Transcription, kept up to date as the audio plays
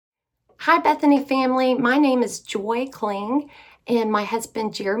Hi, Bethany family. My name is Joy Kling, and my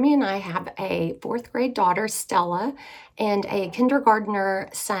husband Jeremy and I have a fourth grade daughter, Stella, and a kindergartner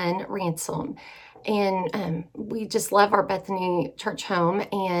son, Ransom. And we just love our Bethany church home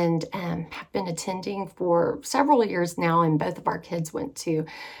and have been attending for several years now, and both of our kids went to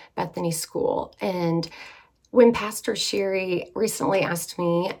Bethany school. And when Pastor Sherry recently asked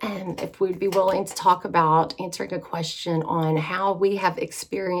me if we'd be willing to talk about answering a question on how we have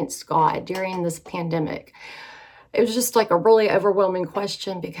experienced God during this pandemic, it was just like a really overwhelming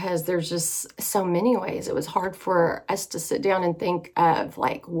question because there's just so many ways. It was hard for us to sit down and think of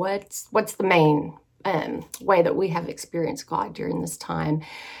like what's the main way that we have experienced God during this time.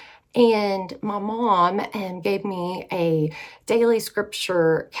 And my mom gave me a daily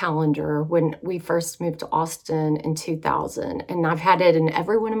scripture calendar when we first moved to Austin in 2000. And I've had it in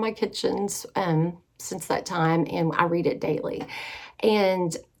every one of my kitchens since that time, and I read it daily.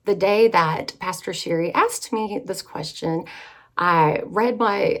 And the day that Pastor Sherry asked me this question, I read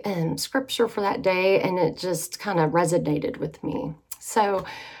my scripture for that day, and it just kind of resonated with me. So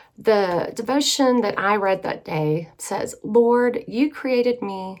the devotion that I read that day says, "Lord, you created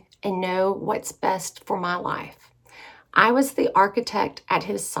me and know what's best for my life. I was the architect at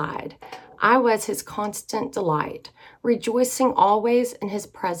his side. I was his constant delight, rejoicing always in his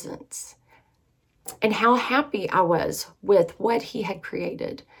presence. And how happy I was with what he had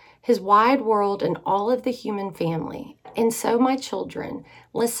created, his wide world and all of the human family. And so, my children,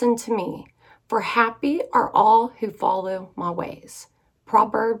 listen to me, for happy are all who follow my ways."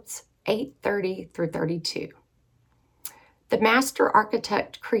 Proverbs 8:30 through 32. The master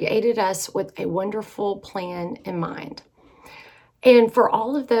architect created us with a wonderful plan in mind. And for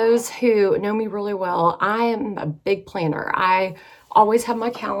all of those who know me really well, I am a big planner. I always have my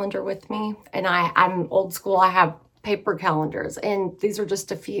calendar with me, and I'm old school. I have paper calendars, and these are just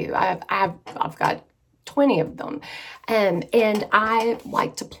a few. I've got 20 of them. And I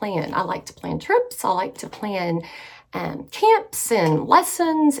like to plan. I like to plan trips. I like to plan camps and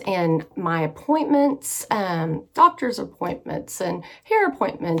lessons and my appointments, doctor's appointments and hair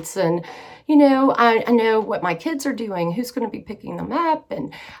appointments. And, I know what my kids are doing, who's going to be picking them up.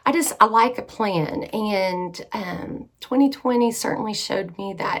 And I like a plan. And 2020 certainly showed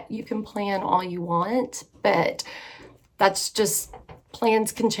me that you can plan all you want, but that's just,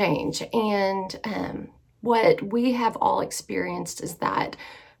 plans can change. And what we have all experienced is that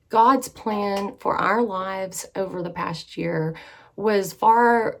God's plan for our lives over the past year was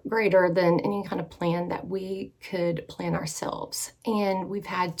far greater than any kind of plan that we could plan ourselves. And we've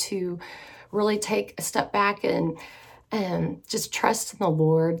had to really take a step back and just trust in the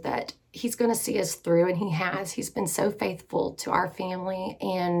Lord that He's going to see us through, and He has. He's been so faithful to our family,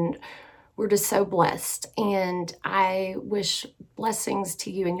 and we're just so blessed. And I wish blessings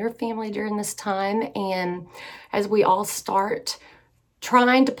to you and your family during this time. And as we all start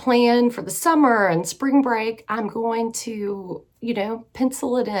trying to plan for the summer and spring break, I'm going to,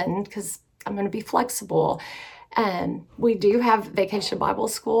 pencil it in because I'm going to be flexible. We do have Vacation Bible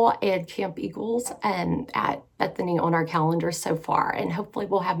School and Camp Eagles at Bethany on our calendar so far, and hopefully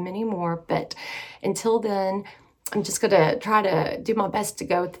we'll have many more. But until then, I'm just going to try to do my best to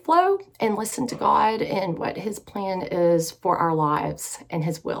go with the flow and listen to God and what His plan is for our lives and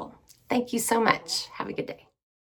His will. Thank you so much. Have a good day.